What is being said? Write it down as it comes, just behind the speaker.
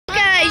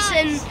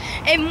watching,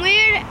 and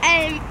we're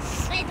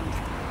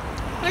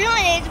not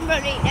in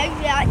Edinburgh right now.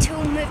 We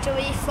actually moved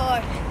away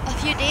for a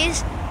few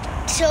days,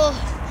 so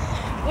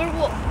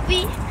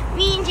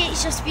me and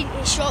Jake's just been to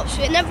the shops.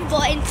 We never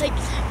bought anything.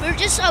 We were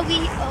just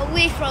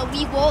away for a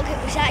wee walk. It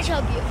was actually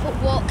a beautiful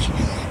walk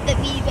that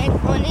we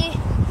went on.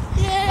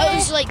 It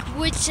was like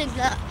woods and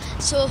that.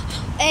 So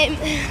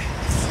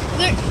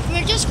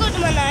we're just going to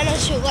my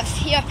nana's who live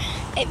here.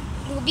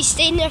 We'll be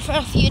staying there for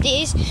a few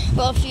days,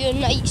 well, a few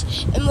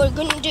nights, and we're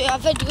going to do a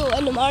video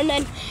in the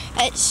morning.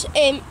 It's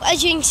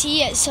as you can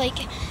see, it's like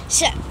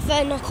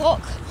 7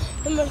 o'clock,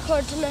 and we're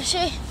recording this.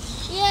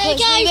 Yeah,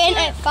 guys, we went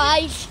at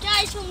 5.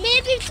 Guys, we'll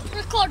maybe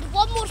record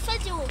one more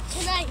video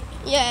tonight.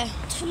 Yeah.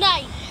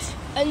 Tonight.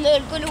 And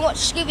they're going to watch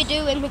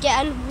Scooby-Doo when we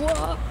get in.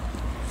 What?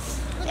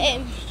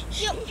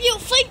 You'll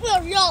think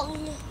we're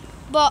young.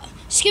 But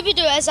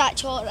Scooby-Doo is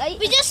actually alright.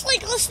 We just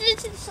like listening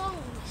to the songs.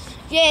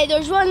 Yeah,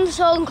 there's one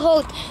song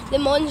called The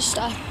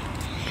Monster.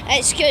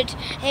 It's good.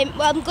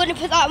 Well, I'm going to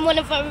put that in one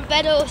of our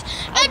videos.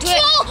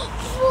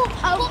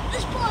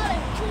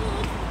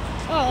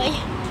 Alright.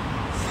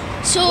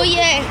 So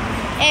yeah,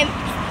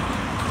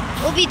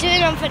 we'll be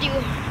doing a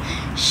video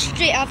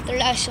straight after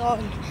this on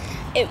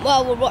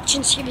while we're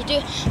watching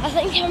Scooby-Doo. I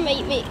think I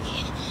might make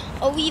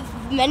a wee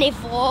mini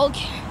vlog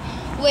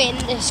when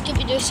the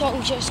Scooby-Doo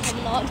song's just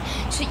coming on,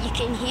 so you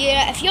can hear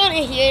it. If you want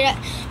to hear it,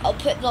 I'll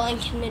put the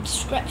link in the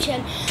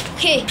description.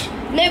 Okay,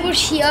 now we're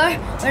here.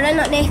 We're in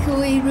an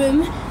echoey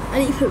room. I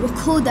need to put my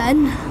code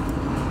in.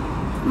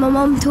 My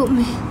mum told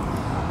me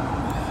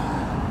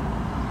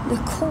the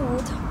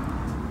code.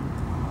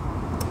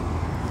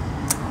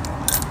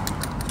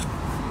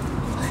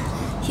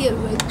 Here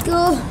we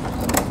go.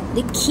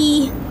 The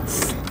key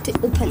to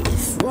open the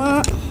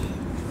flat.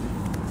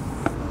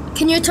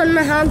 Can you turn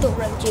my handle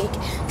around, Jake?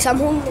 Because I'm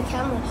holding the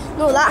camera.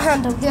 No, that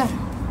handle there.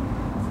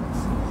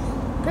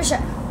 Push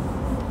it.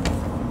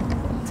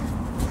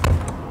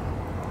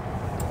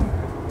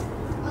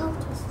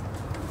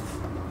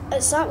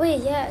 It's that way,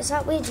 yeah, it's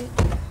that way, Jake.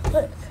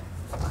 Look.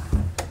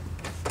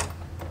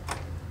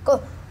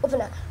 Go,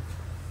 open it.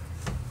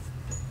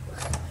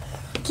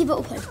 Keep it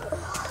open.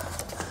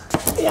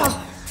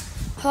 Yeah.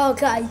 Oh,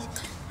 guys,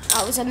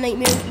 that was a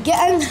nightmare to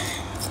get in.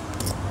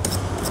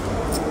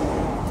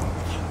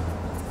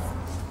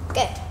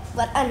 Okay,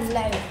 we're in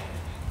now.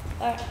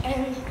 We're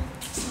in.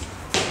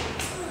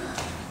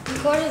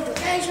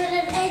 Guys, we're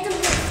in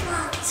Edinburgh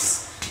flats.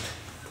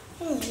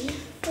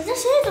 Is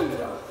this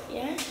Edinburgh?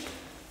 Yeah.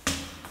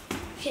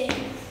 Okay,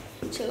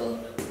 so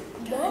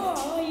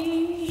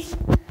bye.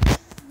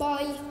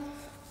 Bye.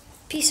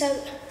 Peace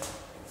out.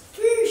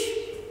 Peace.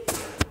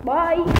 Bye.